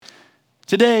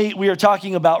Today, we are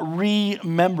talking about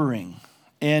remembering.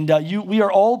 And we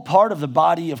are all part of the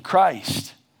body of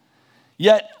Christ.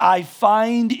 Yet, I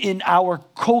find in our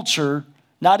culture,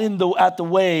 not at the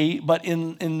way, but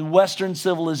in Western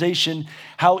civilization,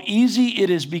 how easy it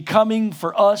is becoming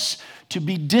for us to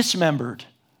be dismembered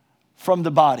from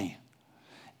the body.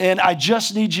 And I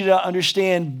just need you to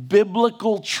understand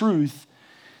biblical truth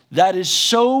that is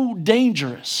so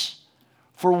dangerous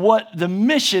for what the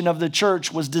mission of the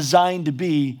church was designed to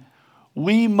be.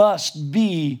 We must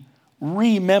be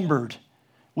remembered.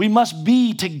 We must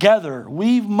be together.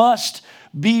 We must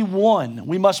be one.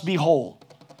 We must be whole.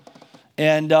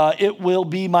 And it will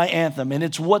be my anthem. And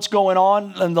it's what's going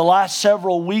on in the last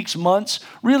several weeks, months,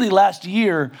 really last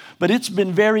year. But it's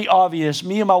been very obvious.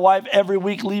 Me and my wife every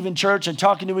week leaving church and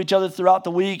talking to each other throughout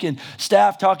the week and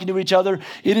staff talking to each other.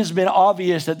 It has been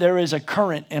obvious that there is a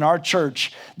current in our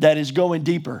church that is going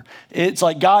deeper. It's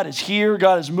like God is here,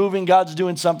 God is moving, God's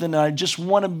doing something. And I just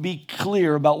want to be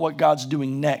clear about what God's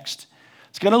doing next.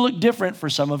 It's going to look different for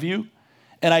some of you.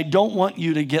 And I don't want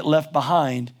you to get left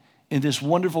behind in this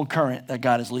wonderful current that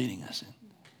God is leading us in.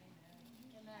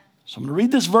 So I'm going to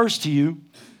read this verse to you,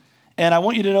 and I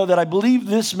want you to know that I believe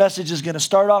this message is going to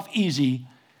start off easy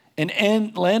and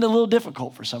land a little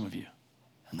difficult for some of you.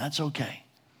 And that's okay,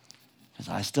 because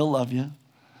I still love you,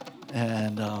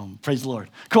 and praise the Lord.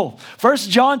 Cool. 1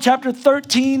 John chapter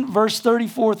 13, verse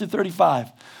 34 through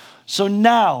 35. So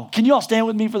now, can you all stand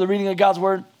with me for the reading of God's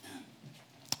word?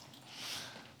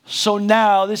 So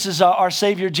now, this is our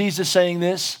Savior Jesus saying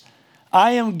this.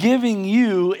 I am giving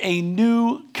you a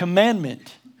new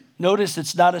commandment. Notice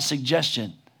it's not a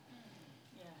suggestion.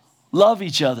 Yes. Love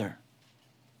each other.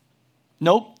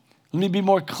 Nope. Let me be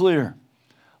more clear.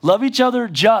 Love each other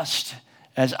just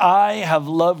as I have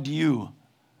loved you.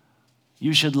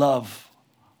 You should love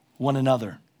one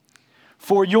another.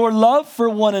 For your love for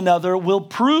one another will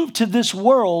prove to this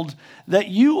world that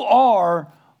you are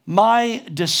my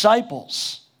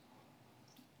disciples.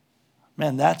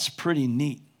 Man, that's pretty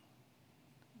neat.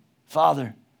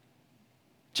 Father,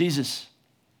 Jesus,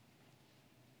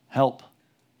 help.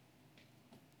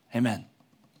 Amen.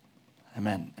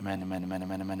 Amen. Amen. Amen. Amen.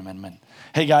 Amen. Amen. Amen. Amen.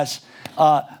 Hey guys,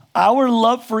 our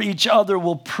love for each other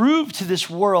will prove to this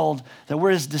world that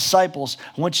we're his disciples.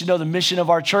 I want you to know the mission of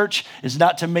our church is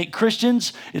not to make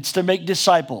Christians, it's to make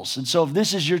disciples. And so if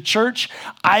this is your church,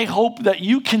 I hope that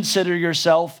you consider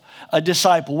yourself a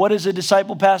disciple. What is a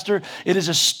disciple, Pastor? It is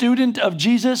a student of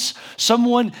Jesus,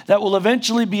 someone that will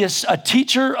eventually be a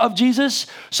teacher of Jesus,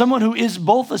 someone who is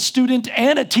both a student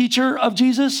and a teacher of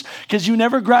Jesus, because you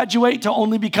never graduate to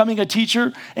only becoming a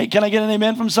teacher. Hey, can I get an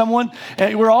amen from someone?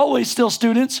 Hey, we're always still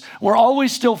students. We're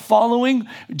always still following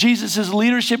Jesus'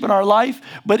 leadership in our life,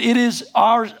 but it is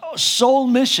our sole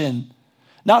mission.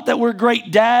 Not that we're great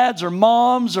dads or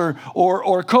moms or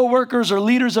co-workers or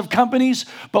leaders of companies,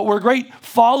 but we're great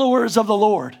followers of the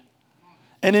Lord.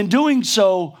 And in doing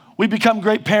so, we become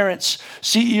great parents,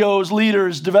 CEOs,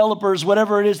 leaders, developers,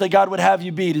 whatever it is that God would have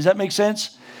you be. Does that make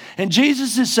sense? And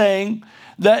Jesus is saying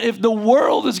that if the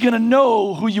world is going to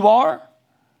know who you are,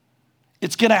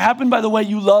 it's going to happen by the way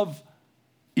you love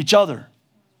each other.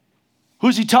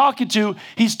 Who's he talking to?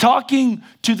 He's talking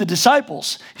to the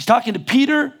disciples. He's talking to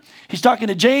Peter. He's talking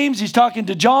to James, he's talking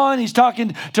to John, he's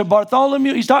talking to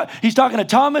Bartholomew, he's talking to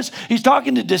Thomas, he's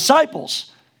talking to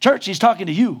disciples. Church, he's talking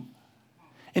to you.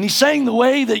 And he's saying the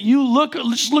way that you look,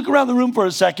 just look around the room for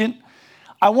a second.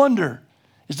 I wonder,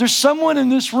 is there someone in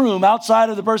this room outside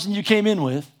of the person you came in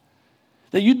with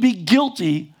that you'd be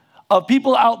guilty of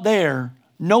people out there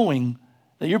knowing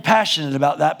that you're passionate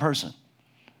about that person?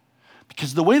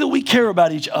 Because the way that we care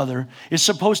about each other is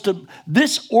supposed to,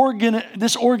 this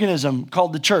organism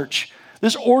called the church,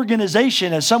 this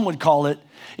organization, as some would call it,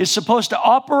 is supposed to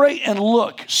operate and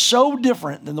look so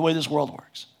different than the way this world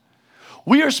works.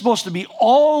 We are supposed to be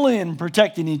all in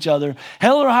protecting each other.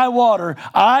 Hell or high water,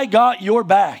 I got your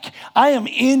back. I am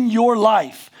in your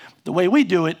life. The way we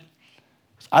do it,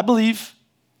 I believe,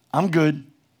 I'm good.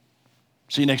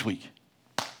 See you next week.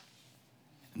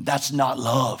 That's not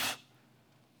love.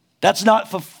 That's not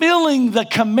fulfilling the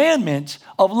commandment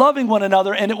of loving one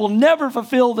another, and it will never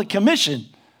fulfill the commission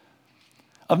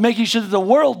of making sure that the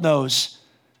world knows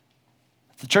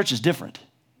the church is different.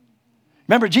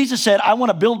 Remember, Jesus said, I want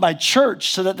to build my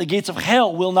church so that the gates of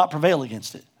hell will not prevail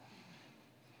against it.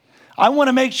 I want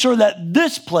to make sure that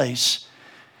this place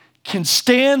can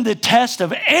stand the test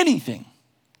of anything.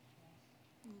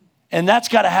 And that's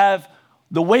got to have,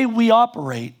 the way we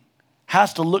operate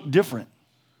has to look different.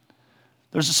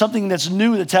 There's something that's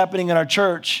new that's happening in our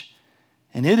church,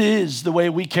 and it is the way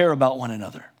we care about one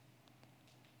another.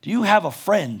 Do you have a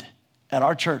friend at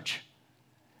our church?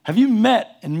 Have you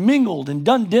met and mingled and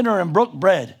done dinner and broke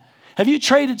bread? Have you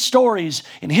traded stories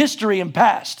in history and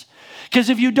past? Because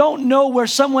if you don't know where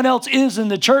someone else is in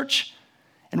the church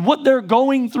and what they're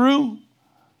going through,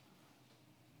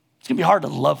 it's going to be hard to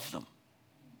love them.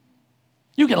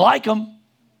 You can like them.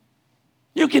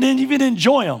 You can even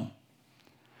enjoy them.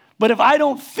 But if I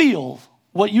don't feel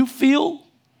what you feel,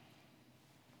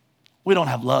 we don't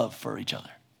have love for each other.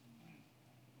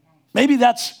 Maybe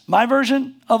that's my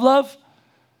version of love,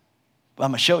 but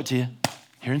I'm going to show it to you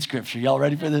here in Scripture. Y'all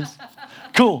ready for this?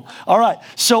 Cool. All right.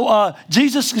 So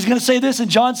Jesus is going to say this in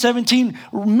John 17,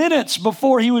 minutes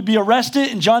before he would be arrested.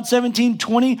 In John 17,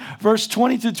 20, verse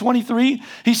 20 through 23,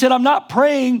 he said,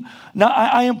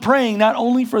 I am praying not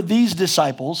only for these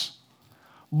disciples,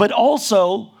 but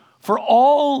also for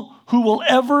all who will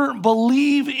ever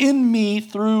believe in me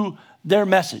through their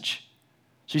message.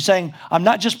 So he's saying, I'm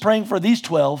not just praying for these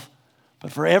 12,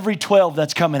 but for every 12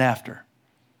 that's coming after.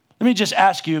 Let me just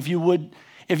ask you,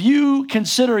 if you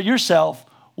consider yourself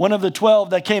one of the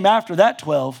 12 that came after that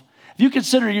 12, if you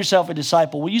consider yourself a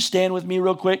disciple, will you stand with me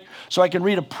real quick so I can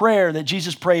read a prayer that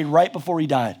Jesus prayed right before he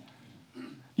died?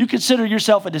 You consider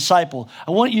yourself a disciple.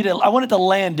 I want it to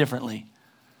land differently.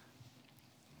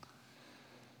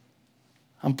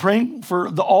 I'm praying for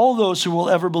all those who will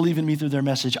ever believe in me through their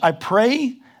message. I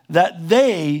pray that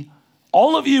they,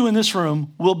 all of you in this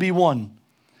room, will be one,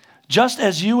 just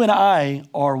as you and I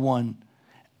are one,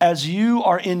 as you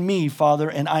are in me, Father,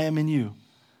 and I am in you.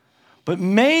 But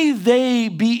may they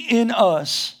be in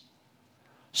us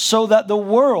so that the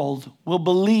world will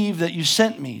believe that you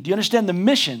sent me. Do you understand the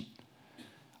mission?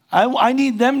 I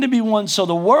need them to be one so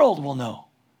the world will know.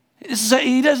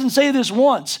 He doesn't say this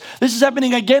once. This is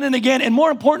happening again and again. And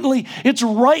more importantly, it's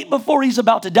right before he's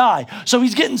about to die. So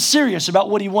he's getting serious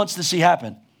about what he wants to see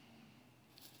happen.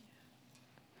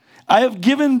 I have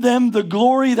given them the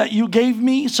glory that you gave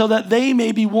me so that they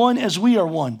may be one as we are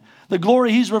one. The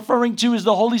glory he's referring to is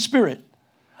the Holy Spirit.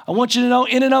 I want you to know,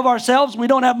 in and of ourselves, we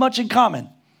don't have much in common.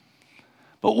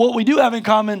 But what we do have in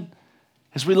common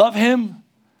is we love him.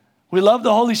 We love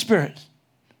the Holy Spirit.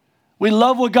 We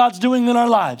love what God's doing in our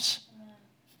lives.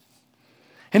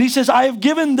 And he says, I have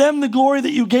given them the glory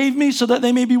that you gave me so that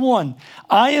they may be one.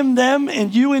 I am them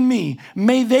and you and me.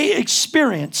 May they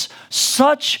experience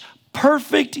such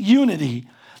perfect unity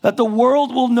that the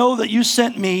world will know that you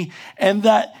sent me and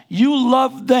that you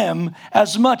love them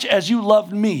as much as you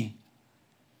loved me.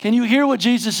 Can you hear what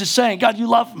Jesus is saying? God, you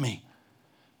love me.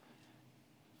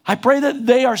 I pray that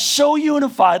they are so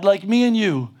unified like me and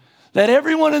you that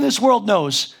everyone in this world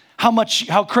knows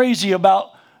how crazy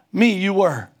about me you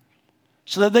were,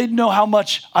 so that they'd know how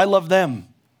much I love them.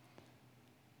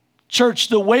 Church,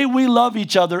 the way we love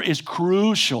each other is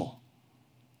crucial.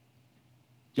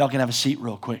 Y'all can have a seat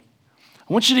real quick.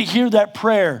 I want you to hear that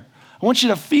prayer. I want you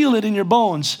to feel it in your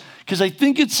bones, because I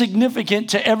think it's significant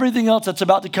to everything else that's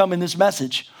about to come in this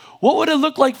message. What would it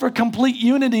look like for complete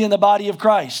unity in the body of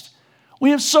Christ? We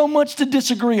have so much to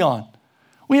disagree on.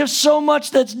 We have so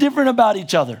much that's different about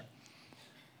each other.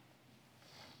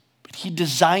 But he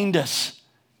designed us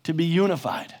to be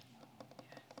unified.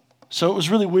 So it was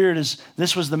really weird, as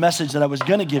this was the message that I was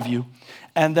going to give you.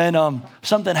 And then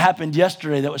something happened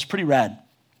yesterday that was pretty rad.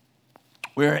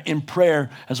 We're in prayer,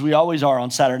 as we always are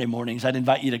on Saturday mornings. I'd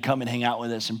invite you to come and hang out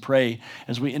with us and pray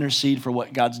as we intercede for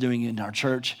what God's doing in our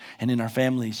church and in our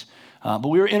families. But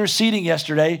we were interceding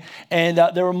yesterday, and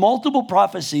there were multiple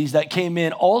prophecies that came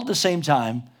in all at the same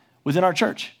time within our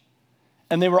church.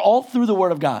 And they were all through the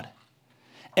Word of God.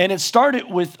 And it started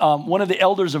with one of the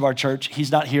elders of our church.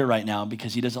 He's not here right now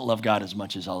because he doesn't love God as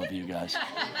much as all of you guys.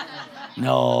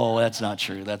 No, that's not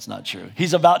true. That's not true.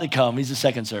 He's about to come. He's the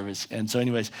second service. And so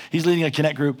anyways, he's leading a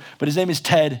Connect group, but his name is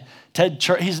Ted.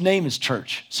 His name is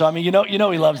Church. So, I mean, you know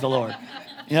he loves the Lord.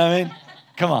 You know what I mean?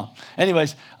 Come on.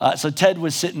 Anyways, so Ted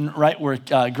was sitting right where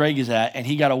Greg is at, and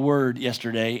he got a word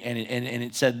yesterday, and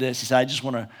it said this. He said, I just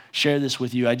want to share this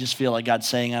with you. I just feel like God's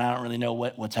saying, and I don't really know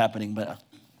what's happening, but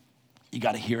you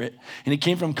got to hear it. And it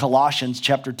came from Colossians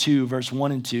chapter 2, verse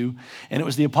 1 and 2. And it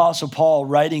was the Apostle Paul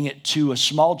writing it to a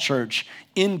small church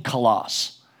in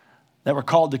Colossus that were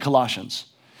called the Colossians.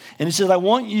 And he says, I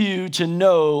want you to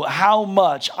know how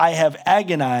much I have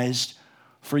agonized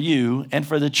for you and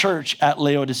for the church at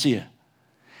Laodicea,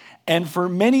 and for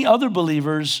many other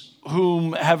believers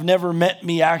whom have never met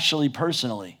me actually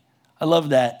personally. I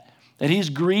love that he's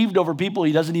grieved over people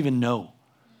he doesn't even know.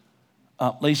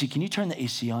 Lacey, can you turn the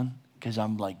AC on? Because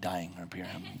I'm like dying up here.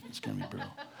 It's going to be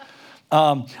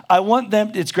brutal. I want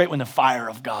them, it's great when the fire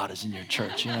of God is in your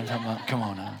church. You know what I'm talking about? Come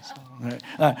on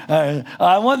now.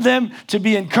 I want them to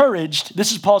be encouraged.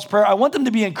 This is Paul's prayer. I want them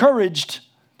to be encouraged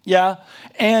yeah,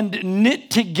 and knit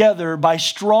together by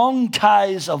strong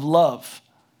ties of love.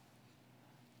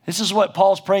 This is what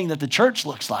Paul's praying that the church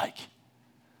looks like.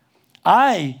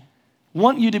 I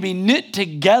want you to be knit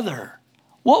together.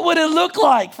 What would it look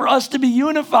like for us to be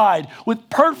unified with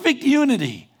perfect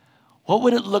unity? What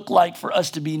would it look like for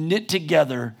us to be knit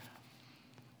together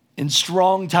in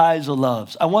strong ties of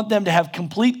love? I want them to have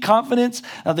complete confidence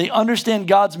that they understand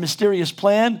God's mysterious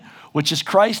plan, which is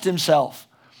Christ himself.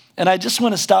 And I just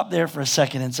want to stop there for a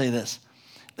second and say this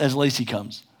as Lacey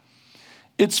comes.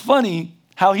 It's funny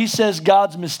how he says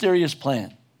God's mysterious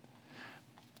plan.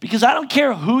 Because I don't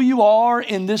care who you are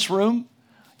in this room,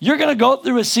 you're going to go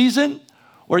through a season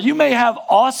where you may have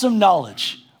awesome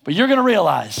knowledge, but you're going to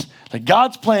realize that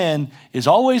God's plan is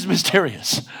always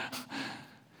mysterious.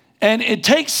 And it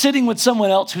takes sitting with someone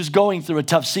else who's going through a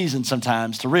tough season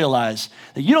sometimes to realize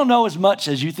that you don't know as much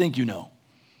as you think you know.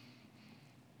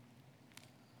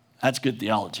 That's good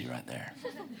theology right there.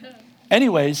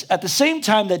 Anyways, at the same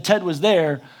time that Ted was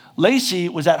there, Lacey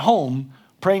was at home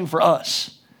praying for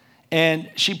us. And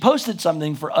she posted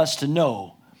something for us to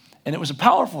know. And it was a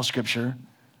powerful scripture.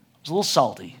 It was a little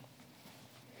salty.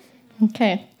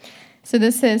 Okay. So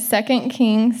this is 2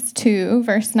 Kings 2,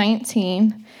 verse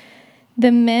 19.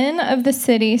 The men of the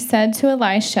city said to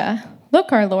Elisha,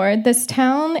 "Look, our Lord, this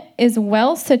town is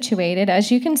well situated,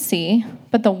 as you can see,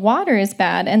 but the water is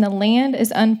bad and the land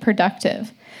is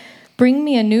unproductive. Bring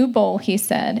me a new bowl," he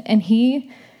said,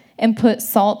 and put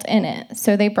salt in it.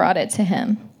 So they brought it to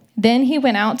him. Then he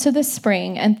went out to the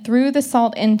spring and threw the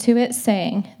salt into it,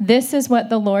 saying, "This is what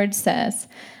the Lord says.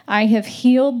 I have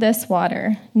healed this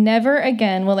water. Never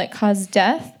again will it cause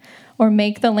death or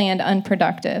make the land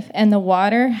unproductive. And the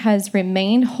water has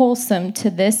remained wholesome to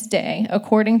this day,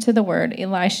 according to the word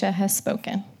Elisha has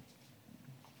spoken."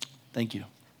 Thank you.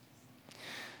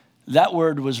 That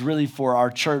word was really for our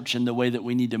church and the way that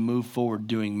we need to move forward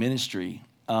doing ministry.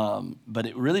 But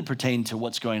it really pertained to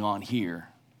what's going on here.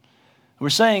 We're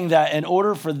saying that in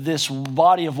order for this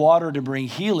body of water to bring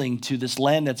healing to this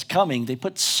land that's coming, they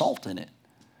put salt in it,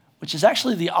 which is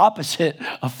actually the opposite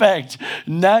effect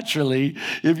naturally.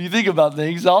 If you think about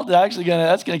things, salt that's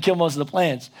going to kill most of the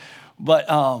plants. But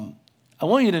I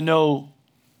want you to know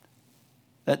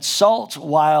that salt,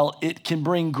 while it can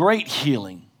bring great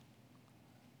healing,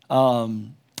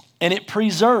 and it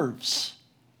preserves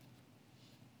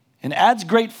and adds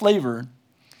great flavor,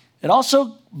 it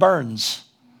also burns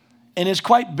and is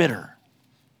quite bitter.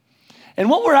 And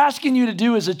what we're asking you to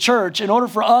do as a church, in order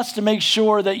for us to make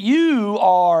sure that you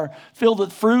are filled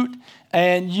with fruit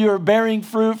and you're bearing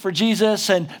fruit for Jesus,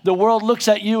 and the world looks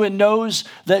at you and knows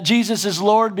that Jesus is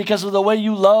Lord because of the way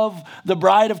you love the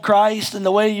bride of Christ and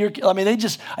the way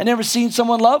I never seen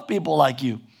someone love people like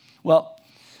you. Well,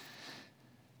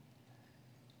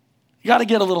 you got to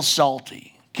get a little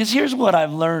salty, because here's what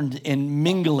I've learned in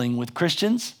mingling with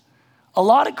Christians. A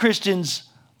lot of Christians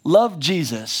love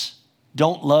Jesus,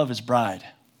 don't love his bride.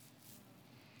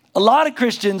 A lot of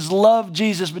Christians love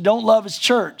Jesus, but don't love his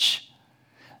church.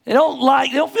 They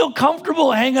don't feel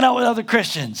comfortable hanging out with other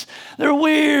Christians. They're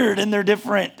weird and they're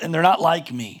different and they're not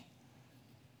like me.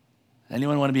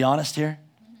 Anyone want to be honest here?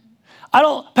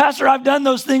 Pastor, I've done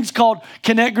those things called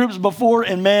connect groups before,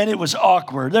 and man, it was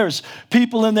awkward. There's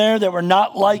people in there that were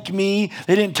not like me.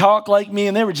 They didn't talk like me,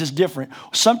 and they were just different.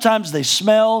 Sometimes they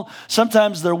smell.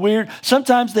 Sometimes they're weird.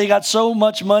 Sometimes they got so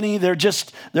much money, they're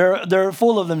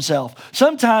full of themselves.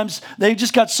 Sometimes they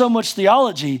just got so much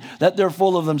theology that they're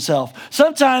full of themselves.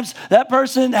 Sometimes that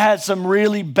person has some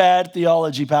really bad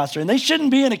theology, Pastor, and they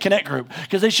shouldn't be in a connect group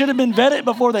because they should have been vetted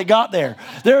before they got there.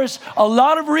 There's a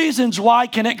lot of reasons why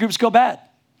connect groups go bad.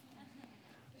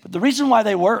 But the reason why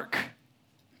they work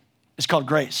is called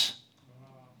grace.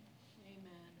 Amen.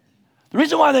 The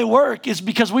reason why they work is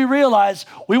because we realize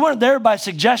we weren't there by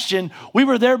suggestion. We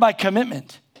were there by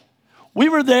commitment. We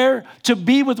were there to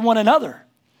be with one another.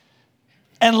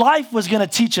 And life was going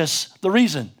to teach us the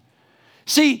reason.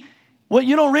 See, what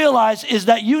you don't realize is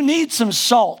that you need some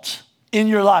salt in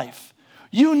your life.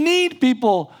 You need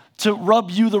people to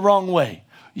rub you the wrong way.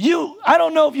 I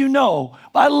don't know if you know,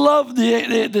 but I love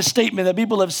the statement that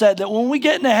people have said that when we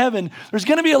get into heaven, there's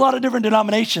going to be a lot of different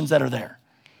denominations that are there.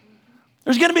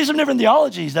 There's going to be some different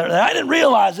theologies that are there. I didn't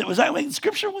realize it was that way.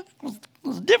 Scripture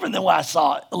was different than what I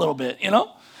saw it a little bit, I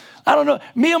don't know.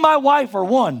 Me and my wife are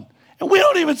one, and we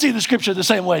don't even see the scripture the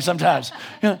same way sometimes.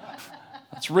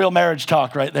 That's real marriage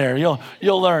talk right there. You'll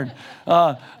learn.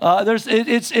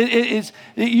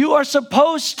 You are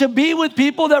supposed to be with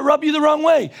people that rub you the wrong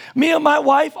way. Me and my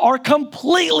wife are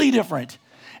completely different,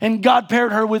 and God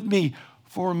paired her with me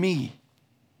for me.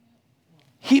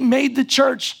 He made the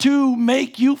church to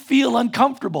make you feel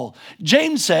uncomfortable.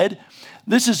 James said,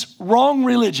 this is wrong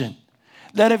religion.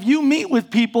 That if you meet with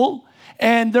people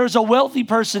and there's a wealthy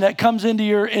person that comes into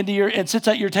your and sits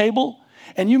at your table,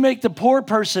 and you make the poor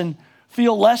person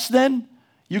feel less than,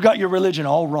 you got your religion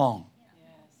all wrong.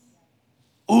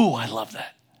 Ooh, I love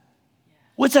that.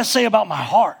 What's that say about my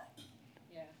heart?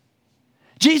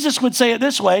 Jesus would say it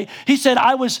this way. He said,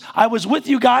 I was with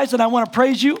you guys and I want to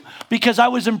praise you because I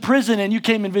was in prison and you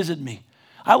came and visited me.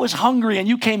 I was hungry and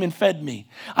you came and fed me.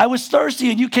 I was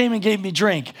thirsty and you came and gave me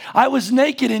drink. I was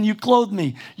naked and you clothed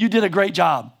me. You did a great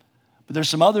job. But there's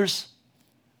some others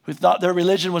who thought their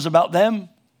religion was about them.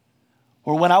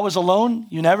 Or when I was alone,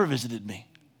 you never visited me.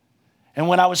 And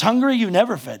when I was hungry, you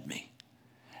never fed me.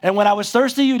 And when I was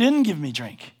thirsty, you didn't give me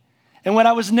drink. And when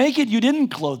I was naked, you didn't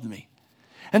clothe me.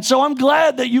 And so I'm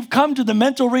glad that you've come to the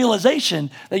mental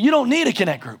realization that you don't need a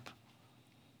connect group.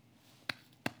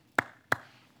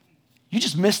 You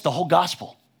just missed the whole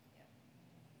gospel.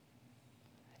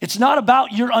 It's not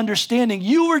about your understanding.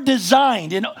 You were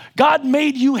designed, and God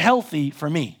made you healthy for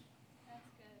me.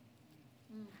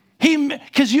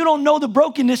 Because you don't know the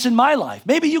brokenness in my life.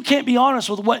 Maybe you can't be honest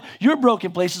with what your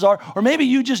broken places are, or maybe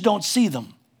you just don't see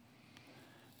them.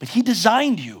 But he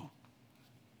designed you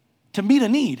to meet a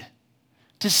need,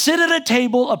 to sit at a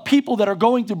table of people that are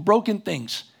going through broken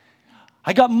things.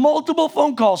 I got multiple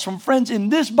phone calls from friends in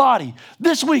this body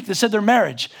this week that said their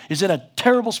marriage is in a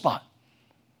terrible spot.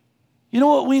 You know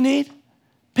what we need?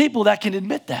 People that can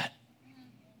admit that.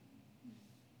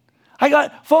 I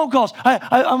got phone calls.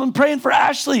 I'm praying for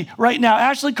Ashley right now.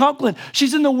 Ashley Conklin.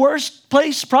 She's in the worst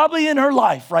place probably in her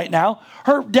life right now.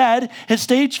 Her dad has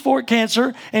stage 4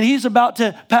 cancer and he's about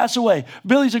to pass away.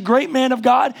 Billy's a great man of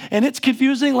God and it's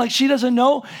confusing, like she doesn't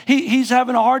know. He's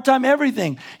having a hard time,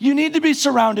 everything. You need to be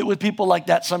surrounded with people like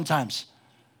that sometimes.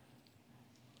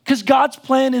 Because God's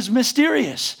plan is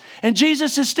mysterious. And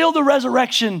Jesus is still the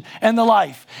resurrection and the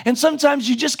life. And sometimes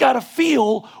you just got to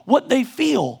feel what they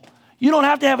feel. You don't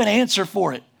have to have an answer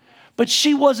for it. But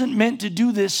she wasn't meant to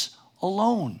do this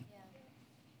alone.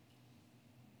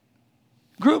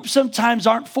 Groups sometimes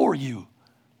aren't for you.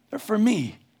 They're for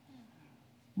me.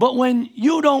 But when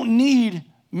you don't need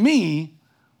me,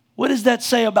 what does that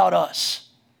say about us?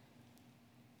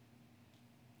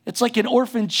 It's like an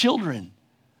orphan children.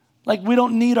 Like we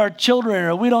don't need our children,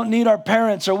 or we don't need our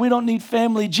parents, or we don't need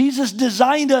family. Jesus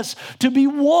designed us to be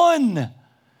one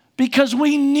because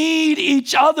we need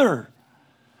each other.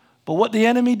 But what the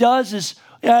enemy does is,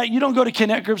 you don't go to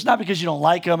connect groups, not because you don't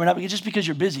like them, or not just because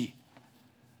you're busy.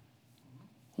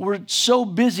 We're so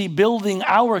busy building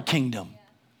our kingdom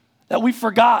that we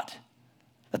forgot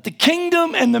that the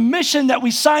kingdom and the mission that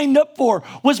we signed up for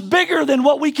was bigger than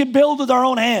what we could build with our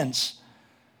own hands.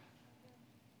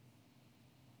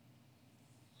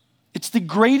 It's the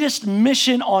greatest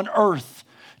mission on earth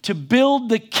to build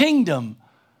the kingdom.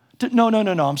 No,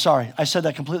 I'm sorry. I said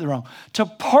that completely wrong. To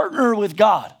partner with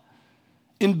God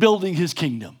in building his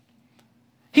kingdom.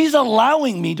 He's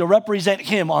allowing me to represent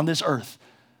him on this earth.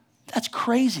 That's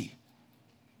crazy.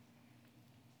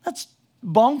 That's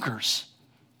bonkers.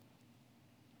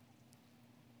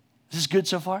 Is this good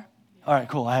so far? All right,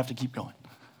 cool. I have to keep going.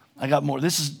 I got more.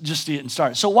 This is just getting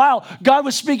started. So while God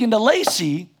was speaking to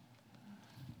Lacey,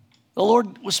 the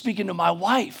Lord was speaking to my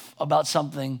wife about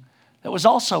something that was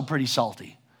also pretty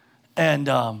salty, and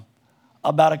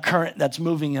about a current that's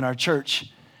moving in our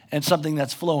church and something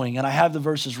that's flowing. And I have the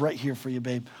verses right here for you,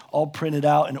 babe, all printed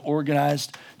out and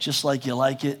organized just like you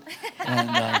like it.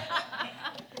 And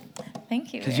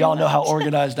thank you. Because y'all know how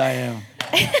organized I am.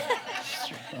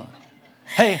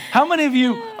 Hey, how many of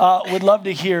you would love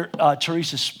to hear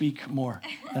Teresa speak more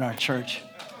in our church?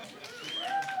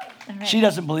 Right. She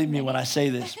doesn't believe me when I say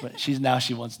this, but she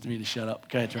wants me to shut up.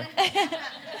 Go ahead, Trey.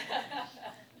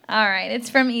 All right, it's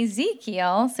from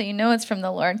Ezekiel, so you know it's from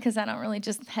the Lord because I don't really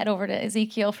just head over to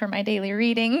Ezekiel for my daily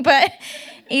reading, but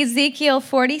Ezekiel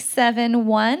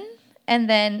 47:1 and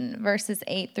then verses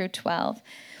 8 through 12.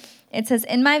 It says,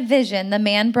 "In my vision, the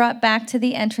man brought back to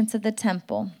the entrance of the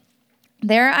temple.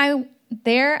 There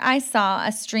I saw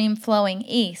a stream flowing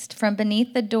east from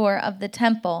beneath the door of the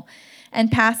temple and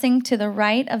passing to the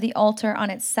right of the altar on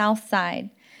its south side.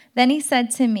 Then he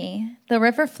said to me, the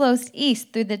river flows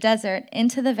east through the desert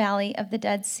into the valley of the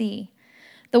Dead Sea.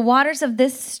 The waters of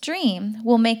this stream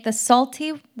will make the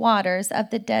salty waters of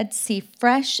the Dead Sea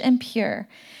fresh and pure.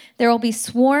 There will be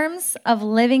swarms of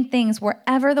living things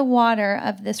wherever the water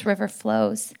of this river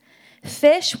flows.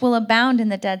 Fish will abound in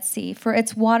the Dead Sea, for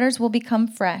its waters will become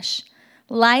fresh.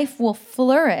 Life will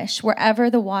flourish wherever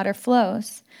the water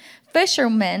flows.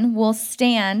 Fishermen will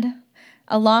stand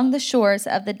along the shores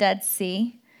of the Dead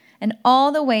Sea and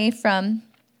all the way from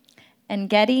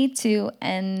Engedi to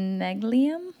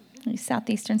Enneglium. You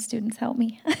Southeastern students, help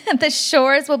me. The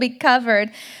shores will be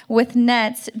covered with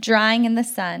nets drying in the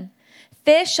sun.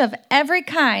 Fish of every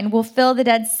kind will fill the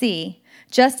Dead Sea,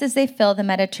 just as they fill the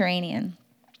Mediterranean.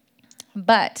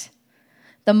 But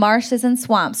the marshes and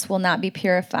swamps will not be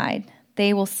purified.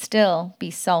 They will still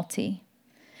be salty.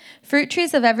 Fruit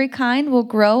trees of every kind will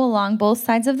grow along both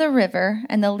sides of the river,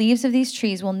 and the leaves of these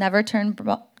trees will never turn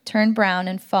brown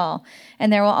and fall,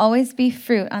 and there will always be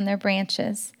fruit on their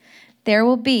branches. There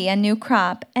will be a new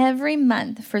crop every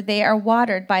month, for they are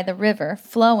watered by the river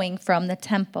flowing from the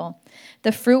temple.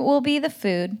 The fruit will be the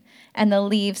food, and the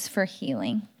leaves for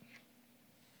healing.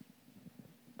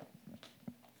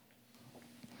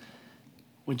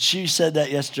 When she said that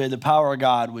yesterday, the power of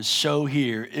God was so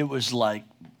here. It was like,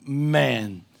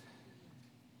 man.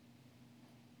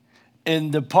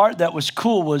 And the part that was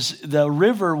cool was the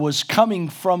river was coming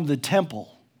from the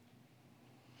temple.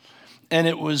 And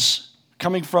it was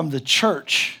coming from the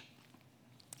church.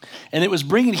 And it was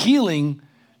bringing healing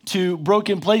to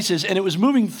broken places. And it was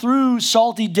moving through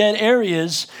salty, dead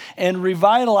areas and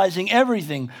revitalizing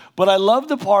everything. But I love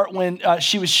the part when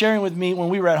she was sharing with me when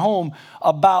we were at home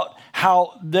about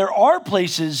how there are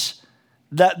places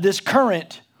that this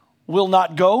current will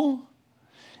not go.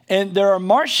 And there are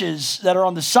marshes that are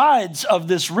on the sides of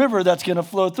this river that's going to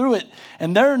flow through it.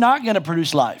 And they're not going to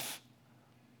produce life.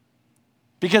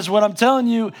 Because what I'm telling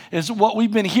you is what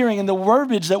we've been hearing and the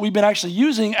verbiage that we've been actually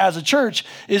using as a church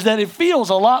is that it feels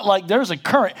a lot like there's a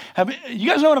current. You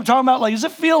guys know what I'm talking about? Like, does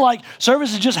it feel like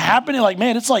service is just happening? Like,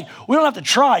 man, it's like we don't have to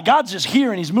try. God's just here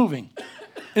and he's moving.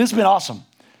 And it's been awesome.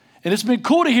 And it's been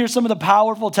cool to hear some of the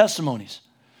powerful testimonies.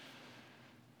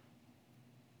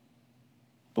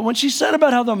 But when she said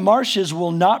about how the marshes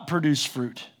will not produce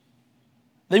fruit,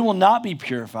 they will not be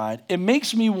purified, it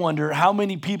makes me wonder how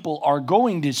many people are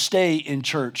going to stay in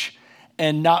church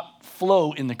and not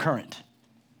flow in the current.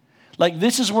 Like,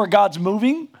 this is where God's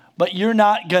moving, but you're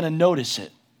not going to notice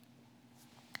it.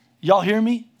 Y'all hear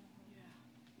me?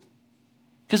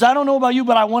 Because I don't know about you,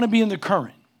 but I want to be in the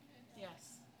current. Yes.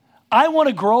 I want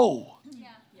to grow. Yeah.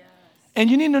 Yes. And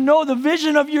you need to know the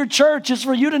vision of your church is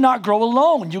for you to not grow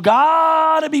alone. You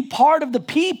got to be part of the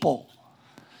people.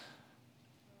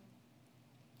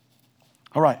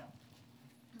 All right.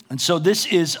 And so this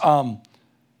is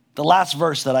the last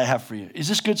verse that I have for you. Is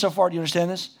this good so far? Do you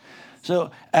understand this?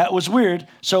 So it was weird.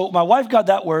 So my wife got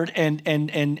that word,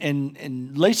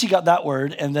 and Lacey got that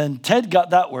word, and then Ted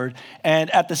got that word. And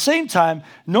at the same time,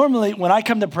 normally when I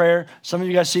come to prayer, some of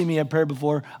you guys see me at prayer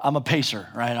before, I'm a pacer,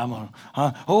 right? I'm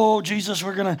oh, Jesus,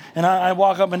 we're going to, and I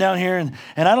walk up and down here, and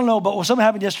I don't know, but something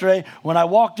happened yesterday. When I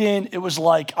walked in, it was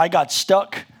like I got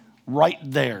stuck right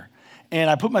there. And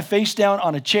I put my face down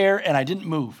on a chair, and I didn't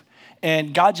move.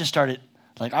 And God just started,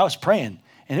 like, I was praying,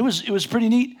 and it was pretty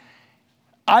neat.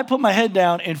 I put my head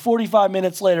down, and 45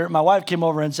 minutes later, my wife came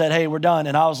over and said, hey, we're done.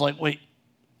 And I was like, wait,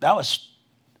 I thought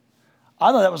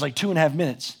that was like 2.5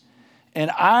 minutes. And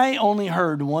I only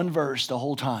heard one verse the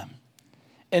whole time.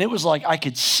 And it was like I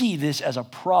could see this as a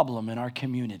problem in our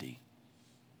community.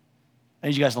 I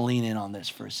need you guys to lean in on this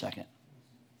for a second.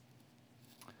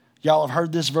 Y'all have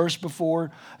heard this verse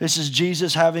before. This is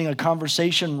Jesus having a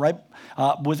conversation right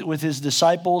with his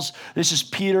disciples. This is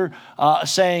Peter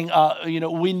saying,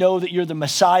 we know that you're the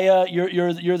Messiah.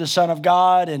 You're the Son of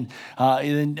God. And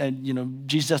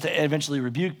Jesus has to eventually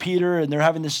rebuke Peter. And they're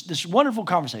having this wonderful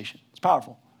conversation. It's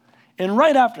powerful. And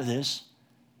right after this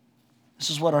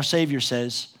is what our Savior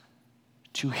says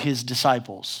to his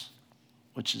disciples,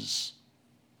 which is,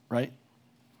 right?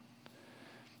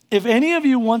 If any of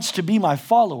you wants to be my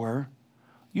follower,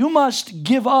 you must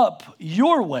give up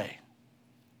your way.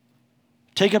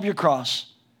 Take up your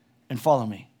cross and follow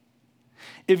me.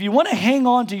 If you want to hang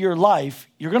on to your life,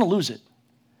 you're going to lose it.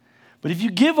 But if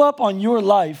you give up on your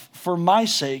life for my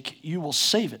sake, you will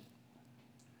save it.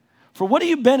 For what do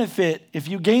you benefit if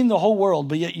you gain the whole world,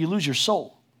 but yet you lose your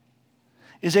soul?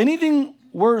 Is anything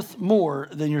worth more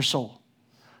than your soul?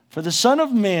 For the Son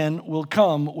of Man will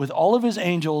come with all of his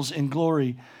angels in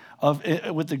glory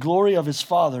with the glory of his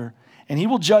Father, and he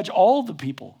will judge all the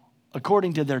people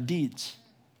according to their deeds.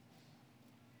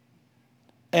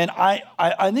 And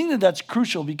I think that that's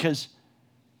crucial because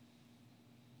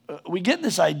we get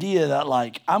this idea that,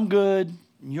 like, I'm good,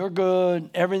 you're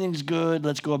good, everything's good,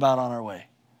 let's go about on our way.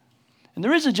 And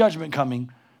there is a judgment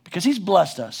coming because he's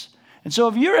blessed us. And so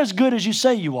if you're as good as you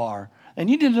say you are, then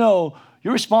you need to know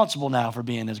you're responsible now for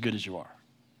being as good as you are.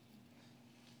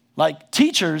 Like,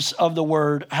 teachers of the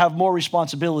word have more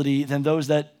responsibility than those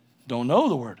that don't know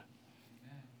the word.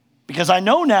 Because I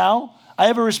know now I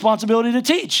have a responsibility to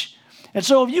teach. And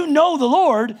so if you know the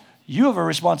Lord, you have a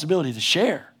responsibility to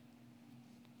share.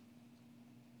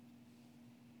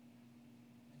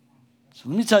 So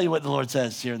let me tell you what the Lord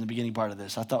says here in the beginning part of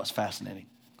this. I thought it was fascinating.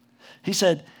 He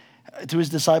said to his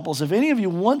disciples, if any of you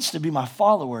wants to be my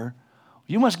follower,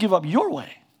 you must give up your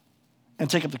way and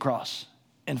take up the cross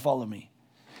and follow me.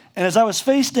 And as I was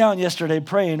face down yesterday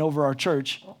praying over our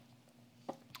church,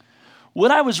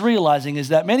 what I was realizing is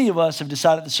that many of us have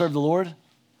decided to serve the Lord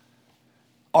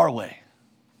our way.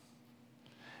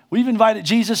 We've invited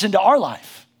Jesus into our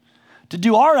life to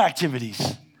do our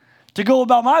activities, to go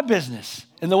about my business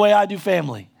in the way I do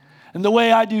family, and the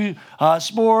way I do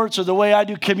sports, or the way I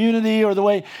do community, or the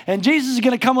way, and Jesus is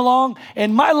going to come along,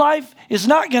 and my life is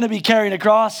not going to be carrying a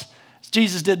cross.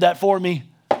 Jesus did that for me.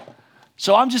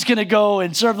 So I'm just going to go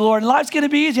and serve the Lord, and life's going to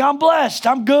be easy. I'm blessed.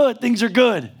 I'm good. Things are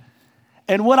good.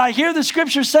 And what I hear the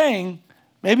scripture saying,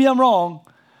 maybe I'm wrong,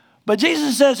 but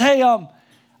Jesus says, hey,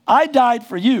 I died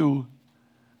for you,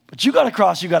 but you got a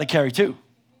cross you got to carry too.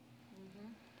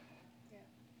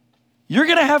 You're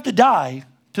going to have to die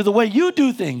to the way you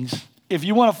do things if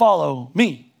you want to follow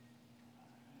me.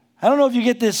 I don't know if you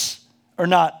get this or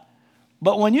not,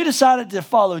 but when you decided to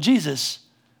follow Jesus,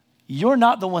 you're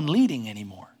not the one leading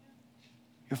anymore.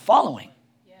 You're following.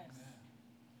 Yes.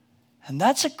 And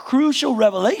that's a crucial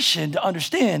revelation to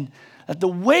understand that the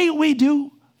way we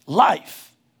do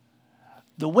life,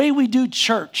 the way we do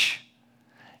church,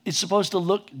 is supposed to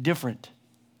look different.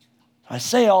 I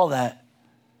say all that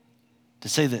to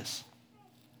say this.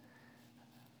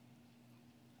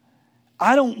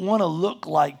 I don't want to look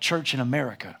like church in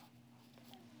America.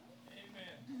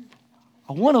 Amen.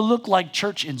 I want to look like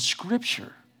church in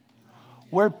Scripture,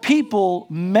 where people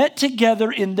met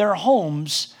together in their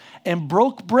homes and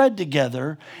broke bread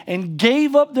together and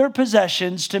gave up their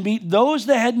possessions to meet those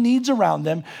that had needs around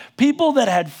them, people that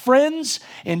had friends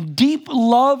and deep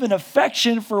love and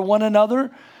affection for one another.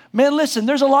 Man, listen,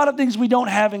 there's a lot of things we don't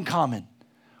have in common.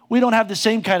 We don't have the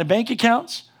same kind of bank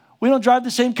accounts. We don't drive the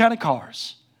same kind of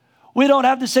cars. We don't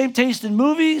have the same taste in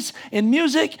movies, in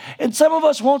music, and some of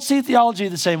us won't see theology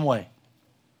the same way.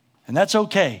 And that's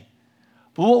okay.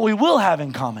 But what we will have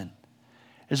in common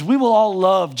is we will all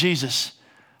love Jesus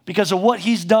because of what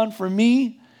he's done for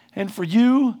me and for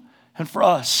you and for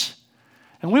us.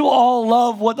 And we will all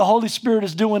love what the Holy Spirit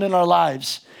is doing in our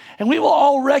lives. And we will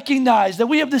all recognize that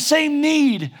we have the same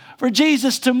need for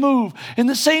Jesus to move and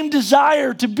the same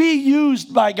desire to be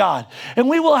used by God. And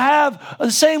we will have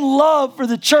the same love for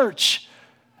the church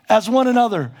as one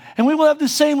another. And we will have the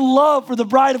same love for the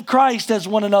bride of Christ as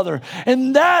one another.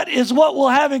 And that is what we'll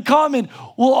have in common.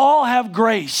 We'll all have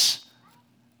grace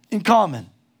in common.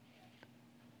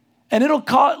 And it'll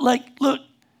cause, look,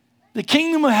 the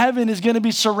kingdom of heaven is going to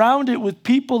be surrounded with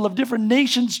people of different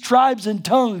nations, tribes, and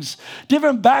tongues,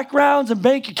 different backgrounds and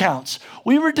bank accounts.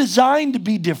 We were designed to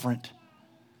be different.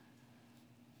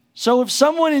 So if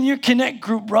someone in your connect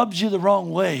group rubs you the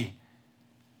wrong way,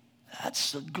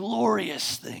 that's a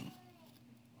glorious thing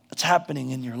that's happening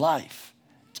in your life.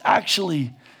 It's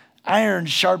actually iron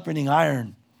sharpening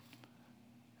iron,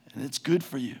 and it's good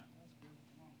for you.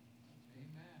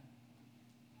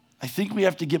 I think we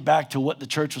have to get back to what the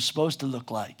church was supposed to look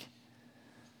like.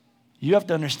 You have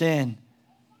to understand,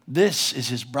 this is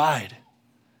his bride.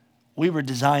 We were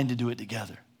designed to do it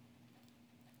together.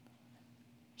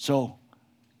 So,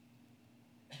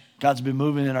 God's been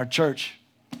moving in our church.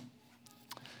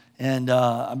 And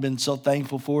I've been so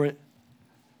thankful for it.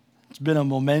 It's been a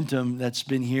momentum that's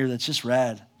been here that's just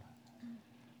rad.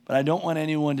 But I don't want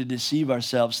anyone to deceive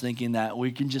ourselves thinking that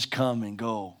we can just come and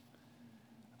go.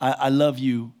 I love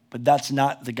you. But that's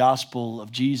not the gospel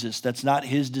of Jesus. That's not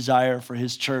his desire for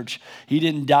his church. He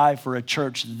didn't die for a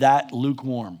church that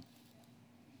lukewarm.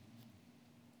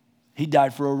 He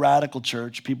died for a radical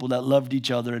church, people that loved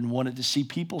each other and wanted to see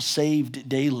people saved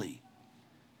daily.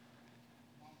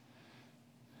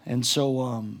 And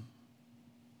so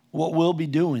what we'll be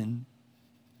doing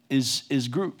is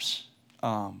groups.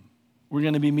 We're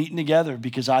going to be meeting together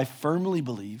because I firmly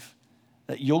believe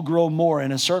that you'll grow more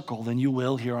in a circle than you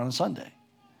will here on a Sunday.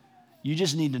 You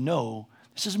just need to know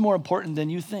this is more important than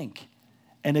you think.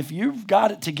 And if you've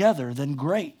got it together, then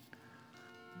great.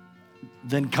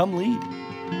 Then come lead.